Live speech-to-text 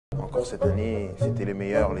pour cette année, c'était les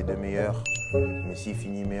meilleurs, les deux meilleurs. Messi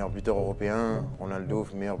finit meilleur buteur européen, Ronaldo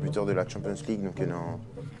meilleur buteur de la Champions League, donc non.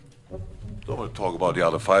 Don't want to talk about the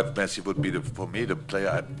other five. Messi would be, for me, the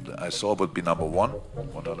player I saw would be number one,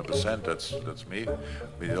 100%. That's me.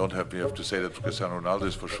 We have to say that Cristiano Ronaldo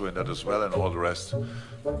is for sure in that as well, and all the rest.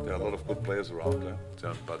 There are a lot of good players around there,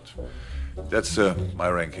 but that's my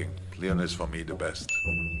ranking. Leon is for me the best.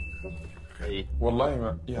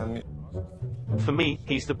 For me,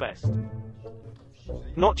 he's the best.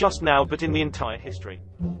 Not just now, but in the entire history.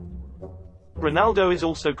 Ronaldo is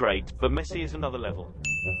also great, but Messi is another level.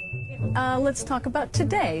 Let's talk about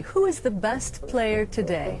today. Who is the best player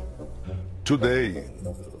today? Today,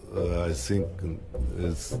 I think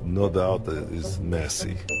it's no doubt is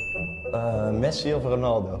Messi. Messi of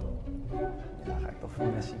Ronaldo? Ja, ga ik toch voor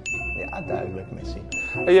Messi. Ja, duidelijk Messi.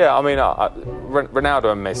 Yeah, I mean,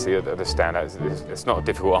 Ronaldo and Messi are the standouts. It's not a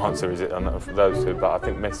difficult answer, is it, for those two? But I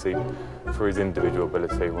think Messi, for his individual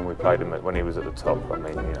ability, when we played him when he was at the top, I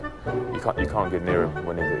mean, you can't get near him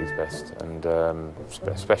when he's at his best. And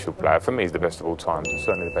special player for me, he's the best of all time. He's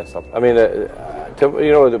certainly the best. I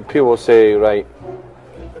mean, people say, right,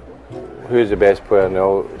 who's the best player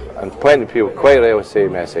now? And plenty of people quite rightly say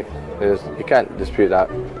Messi. You can't dispute that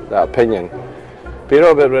opinion. But you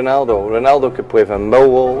know about Ronaldo? Ronaldo could play for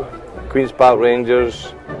Millwall, Queen's Park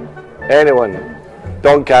Rangers, anyone.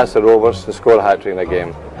 Doncaster Rovers and score a hat-trick in a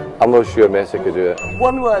game. I'm not sure Messi could do it.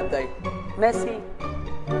 One word though, Messi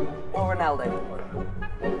or Ronaldo?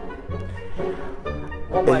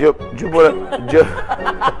 One word.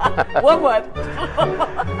 One word.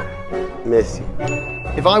 Messi.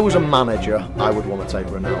 If I was a manager, I would want to take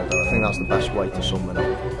Ronaldo. I think that's the best way to sum it up.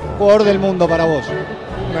 Jugador del mundo para vos.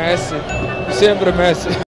 Messi. Siempre Messi.